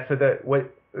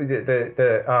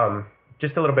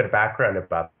 just a little bit of background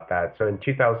about that. So in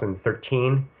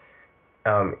 2013,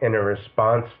 in a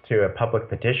response to a public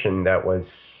petition that was,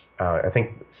 I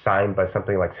think, signed by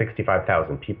something like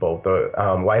 65,000 people, the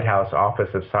White House Office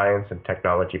of Science and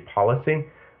Technology Policy,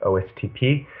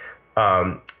 OSTP,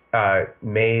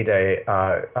 made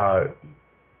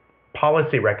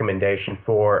policy recommendation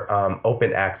for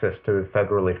open access to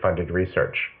federally funded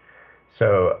research.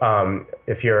 So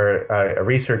if you're a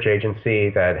research agency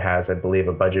that has, I believe,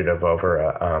 a budget of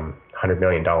over $100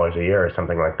 million a year or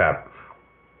something like that,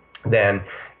 then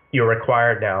you're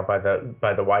required now by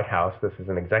the White House, this is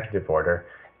an executive order,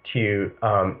 to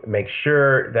make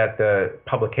sure that the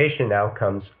publication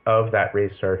outcomes of that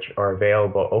research are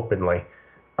available openly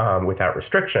without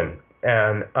restriction.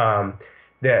 And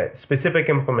the specific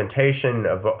implementation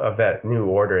of that new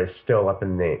order is still up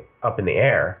in the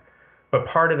air. But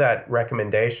part of that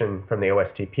recommendation from the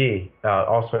OSTP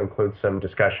also includes some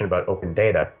discussion about open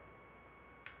data.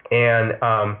 And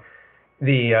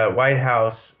the White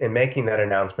House, in making that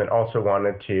announcement, also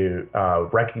wanted to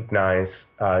recognize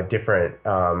different,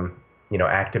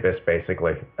 activists,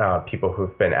 basically, people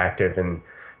who've been active in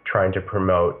trying to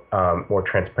promote more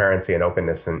transparency and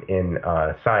openness in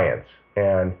science.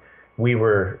 And we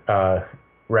were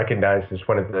recognized as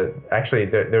one of the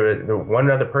one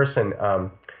other person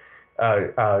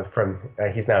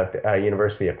he's now at the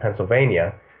University of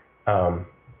Pennsylvania,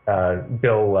 Will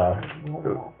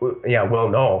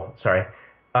Knoll, sorry.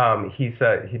 He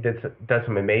does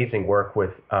some amazing work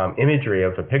with imagery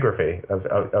of epigraphy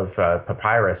of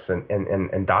papyrus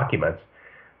and documents.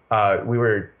 We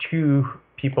were two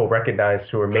people recognized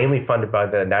who were mainly funded by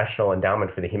the National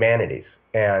Endowment for the Humanities,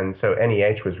 and so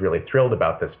NEH was really thrilled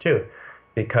about this too,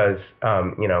 because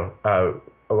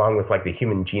along with like the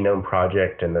Human Genome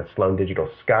Project and the Sloan Digital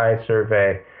Sky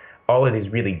Survey, all of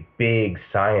these really big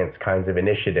science kinds of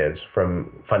initiatives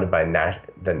funded by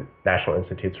the National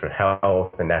Institutes for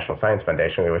Health and National Science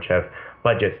Foundation, which have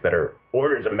budgets that are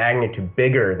orders of magnitude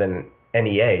bigger than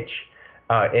NEH.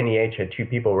 NEH had two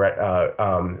people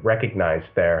recognized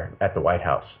there at the White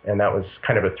House, and that was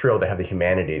kind of a thrill to have the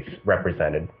humanities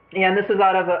represented. Yeah, and this was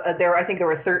out of I think there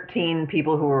were 13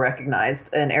 people who were recognized,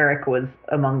 and Eric was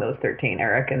among those 13.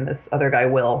 Eric and this other guy,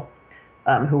 Will,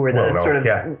 who were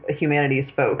the humanities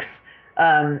folks.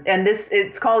 And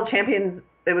it's called Champions.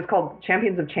 It was called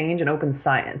Champions of Change in Open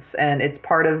Science, and it's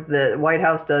part of the White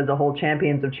House does a whole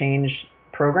Champions of Change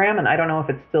program, and I don't know if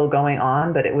it's still going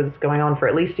on, but it was going on for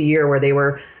at least a year, where they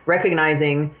were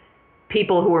recognizing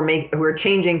people who were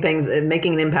changing things and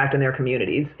making an impact in their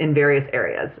communities in various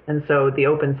areas. And so the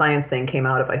open science thing came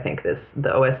out of, I think, the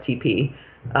OSTP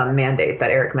mandate that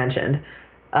Eric mentioned,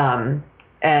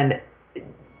 and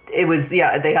it was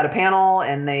they had a panel,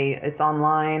 and it's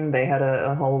online. They had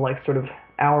a whole sort of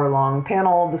hour-long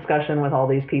panel discussion with all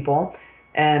these people.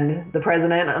 And the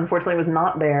president, unfortunately, was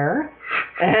not there.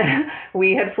 And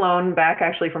we had flown back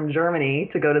actually from Germany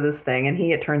to go to this thing, and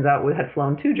it turns out, had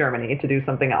flown to Germany to do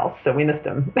something else, so we missed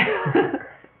him.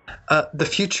 The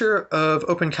future of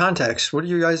OpenContext. What are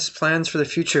your guys' plans for the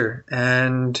future,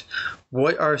 and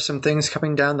what are some things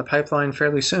coming down the pipeline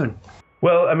fairly soon?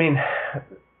 Well, I mean,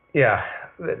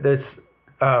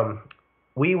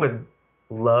 we would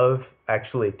love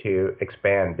actually to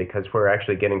expand, because we're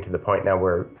actually getting to the point now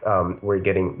where we're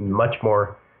getting much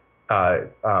more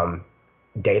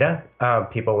data,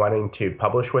 people wanting to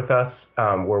publish with us.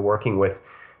 We're working with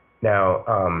now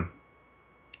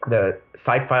the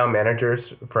site file managers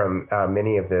from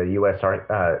many of the U.S.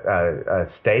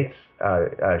 states,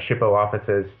 SHPO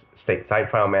offices, state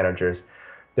site file managers.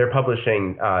 They're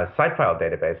publishing site file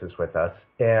databases with us,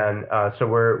 and so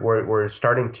we're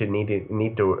starting to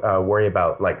need to worry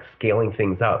about scaling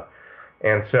things up.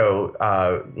 And so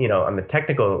on the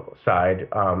technical side,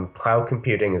 cloud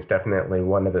computing is definitely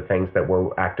one of the things that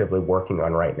we're actively working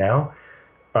on right now.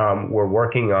 We're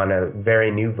working on a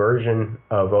very new version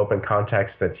of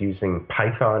OpenContext that's using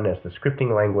Python as the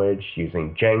scripting language,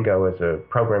 using Django as a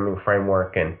programming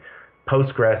framework, and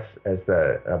Postgres as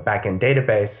the backend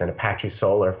database, and Apache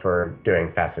Solr for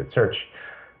doing faceted search.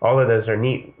 All of those are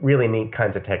really neat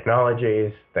kinds of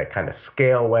technologies that kind of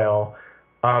scale well.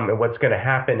 And what's going to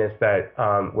happen is that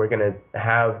we're going to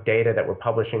have data that we're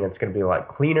publishing that's going to be a lot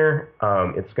cleaner.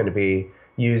 It's going to be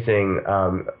using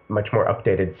much more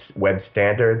updated web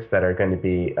standards that are going to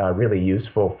be really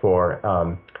useful for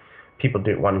people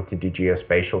wanting to do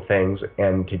geospatial things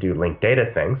and to do linked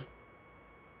data things.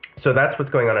 So that's what's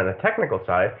going on the technical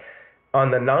side. On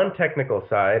the non-technical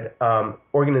side,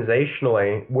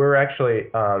 organizationally, we're actually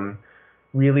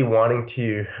really wanting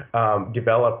to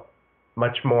develop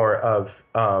much more of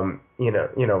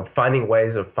finding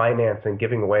ways of finance and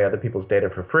giving away other people's data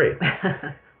for free.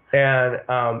 And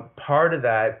part of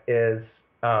that is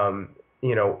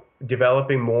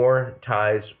developing more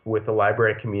ties with the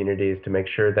library communities to make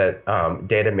sure that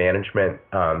data management,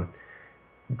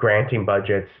 granting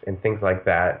budgets, and things like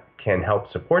that can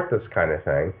help support this kind of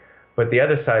thing. But the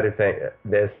other side of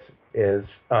this is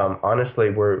honestly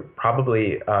we're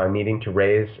probably needing to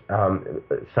raise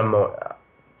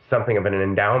something of an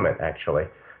endowment actually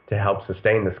to help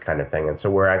sustain this kind of thing. And so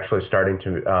we're actually starting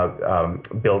to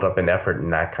build up an effort in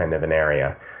that kind of an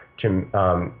area to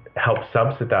help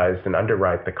subsidize and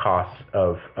underwrite the costs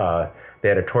of the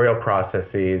editorial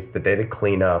processes, the data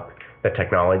cleanup, the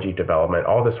technology development,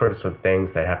 all the sorts of things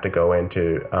that have to go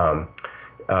into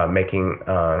making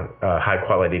high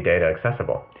quality data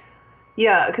accessible.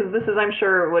 Yeah, because this is, I'm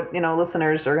sure, what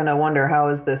listeners are going to wonder, how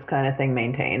is this kind of thing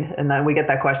maintained? And then we get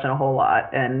that question a whole lot.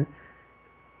 And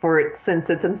since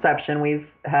its inception, we've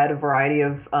had a variety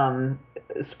of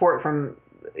support from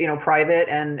private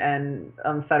and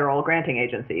federal granting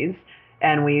agencies,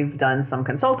 and we've done some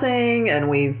consulting, and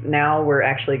we're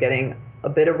actually getting a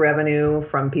bit of revenue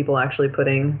from people actually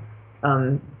putting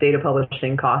data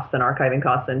publishing costs and archiving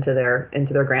costs into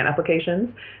their grant applications.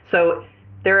 So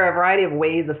there are a variety of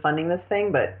ways of funding this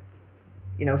thing, but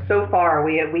so far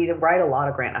we write a lot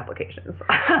of grant applications,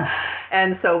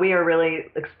 and so we are really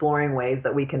exploring ways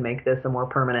that we can make this a more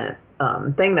permanent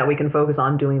thing, that we can focus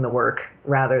on doing the work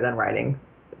rather than writing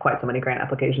quite so many grant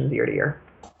applications year to year.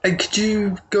 And could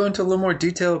you go into a little more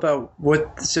detail about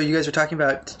so you guys are talking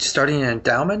about starting an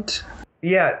endowment?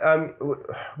 Yeah,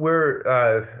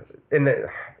 we're in the,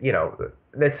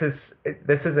 this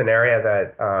is an area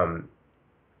that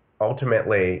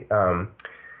ultimately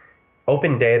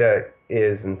open data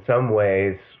is in some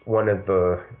ways one of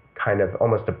the kind of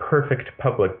almost a perfect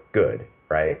public good,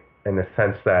 right? In the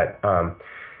sense that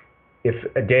if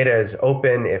data is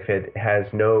open, if it has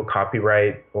no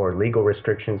copyright or legal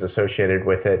restrictions associated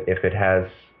with it, if it has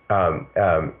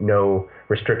no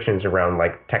restrictions around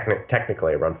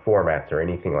technically around formats or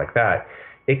anything like that,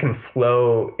 it can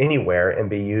flow anywhere and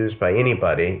be used by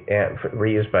anybody and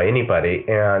reused by anybody.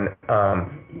 And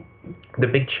the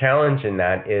big challenge in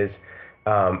that is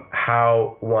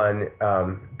how one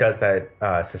does that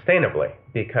sustainably,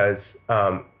 because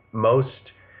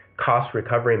most cost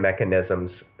recovery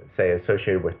mechanisms, say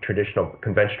associated with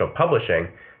conventional publishing,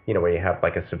 where you have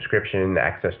like a subscription,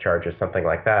 access charges, something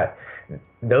like that,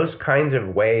 those kinds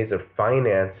of ways of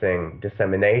financing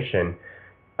dissemination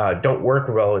don't work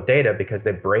well with data because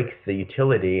they break the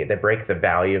utility, they break the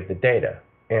value of the data.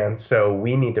 And so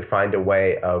we need to find a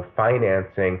way of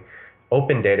financing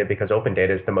open data, because open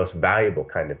data is the most valuable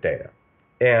kind of data.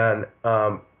 And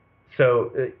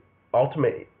so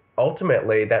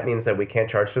ultimately, that means that we can't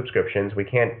charge subscriptions. We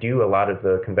can't do a lot of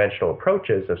the conventional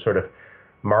approaches of sort of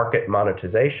market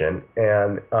monetization.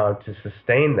 And to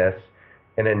sustain this,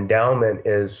 an endowment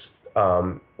is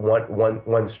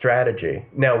one strategy.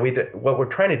 Now, what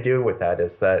we're trying to do with that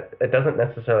is that it doesn't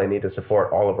necessarily need to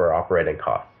support all of our operating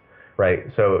costs, right?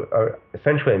 So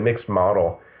essentially a mixed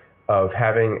model of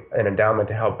having an endowment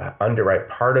to help underwrite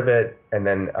part of it, and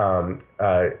then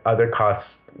other cost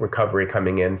recovery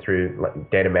coming in through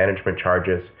data management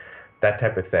charges, that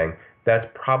type of thing. That's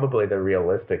probably the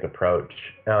realistic approach.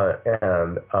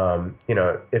 And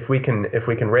if we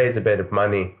can raise a bit of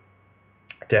money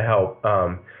to help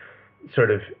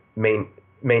sort of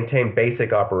maintain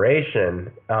basic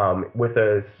operation with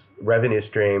a revenue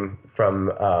stream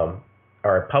from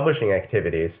our publishing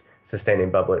activities,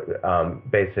 sustaining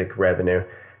basic revenue,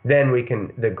 then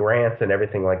the grants and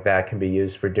everything like that can be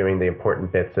used for doing the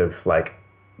important bits of like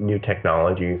new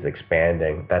technologies,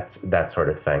 expanding, that sort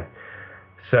of thing.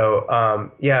 So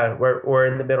we're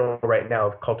in the middle right now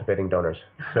of cultivating donors.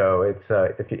 So it's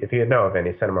if you know of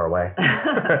any, send them our way.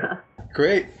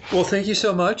 Great. Well, thank you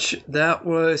so much. That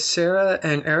was Sarah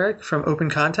and Eric from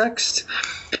OpenContext.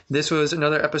 This was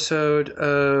another episode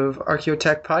of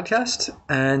Archaeotech Podcast,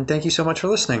 and thank you so much for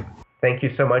listening. Thank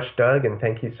you so much, Doug, and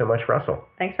thank you so much, Russell.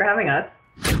 Thanks for having us.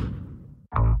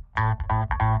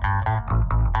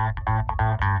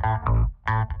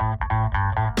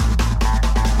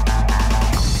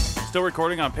 Still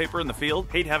recording on paper in the field?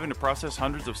 Hate having to process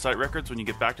hundreds of site records when you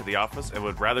get back to the office and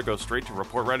would rather go straight to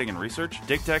report writing and research?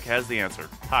 DigTech has the answer.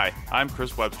 Hi, I'm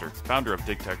Chris Webster, founder of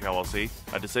DigTech LLC,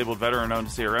 a disabled veteran-owned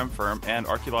CRM firm and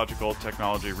archaeological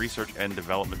technology research and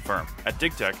development firm. At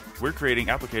DigTech, we're creating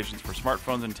applications for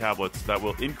smartphones and tablets that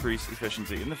will increase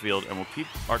efficiency in the field and will keep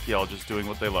archaeologists doing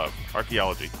what they love,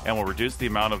 archaeology, and will reduce the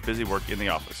amount of busy work in the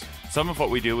office. Some of what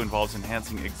we do involves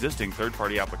enhancing existing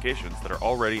third-party applications that are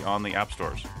already on the app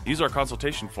stores. Use our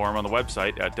consultation form on the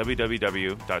website at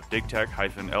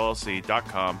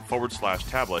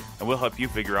www.digtech-llc.com/tablet, and we'll help you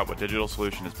figure out what digital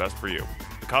solution is best for you.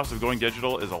 The cost of going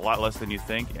digital is a lot less than you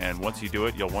think, and once you do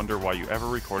it, you'll wonder why you ever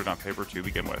recorded on paper to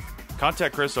begin with.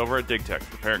 Contact Chris over at DigTech,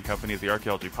 the parent company of the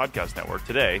Archaeology Podcast Network,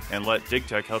 today, and let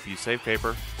DigTech help you save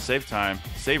paper, save time,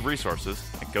 save resources,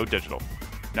 and go digital.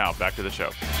 Now, back to the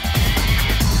show.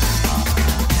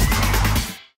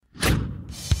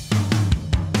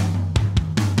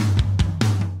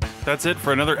 That's it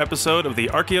for another episode of the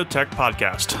Archaeotech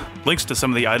Podcast. Links to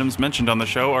some of the items mentioned on the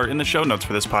show are in the show notes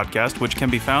for this podcast, which can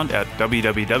be found at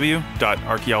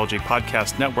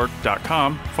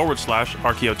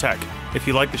www.archaeologypodcastnetwork.com/archaeotech. If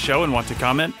you like the show and want to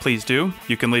comment, please do.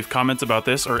 You can leave comments about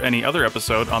this or any other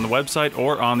episode on the website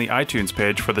or on the iTunes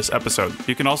page for this episode.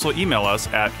 You can also email us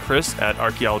at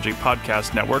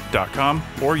chris@archaeologypodcastnetwork.com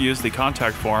or use the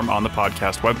contact form on the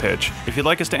podcast webpage. If you'd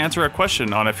like us to answer a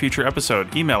question on a future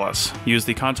episode, email us. Use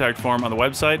the contact form on the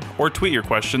website or tweet your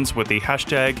questions with the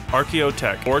hashtag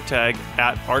Archaeotech or tag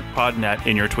 @ArchPodNet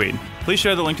in your tweet. Please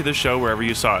share the link to this show wherever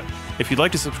you saw it. If you'd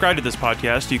like to subscribe to this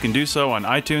podcast, you can do so on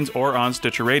iTunes or on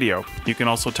Stitcher Radio. You can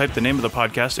also type the name of the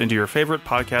podcast into your favorite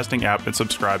podcasting app and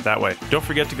subscribe that way. Don't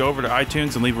forget to go over to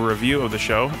iTunes and leave a review of the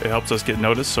show. It helps us get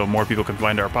noticed so more people can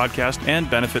find our podcast and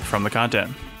benefit from the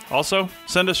content. Also,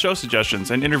 send us show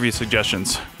suggestions and interview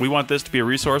suggestions. We want this to be a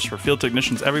resource for field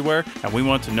technicians everywhere, and we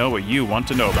want to know what you want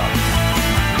to know about.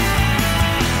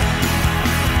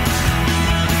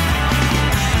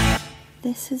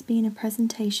 This has been a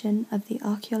presentation of the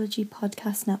Archaeology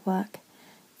Podcast Network.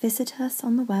 Visit us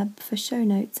on the web for show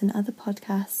notes and other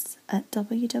podcasts at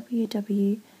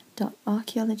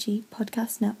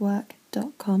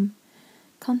www.archaeologypodcastnetwork.com.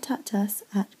 Contact us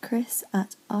at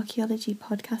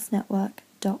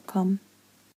chris@archaeologypodcastnetwork.com.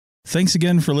 Thanks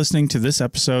again for listening to this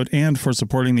episode and for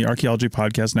supporting the Archaeology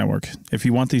Podcast Network. If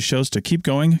you want these shows to keep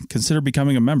going, consider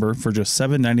becoming a member for just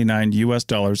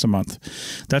 $7.99 a month.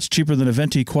 That's cheaper than a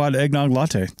venti quad eggnog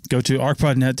latte. Go to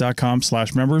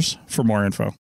archpodnet.com/members for more info.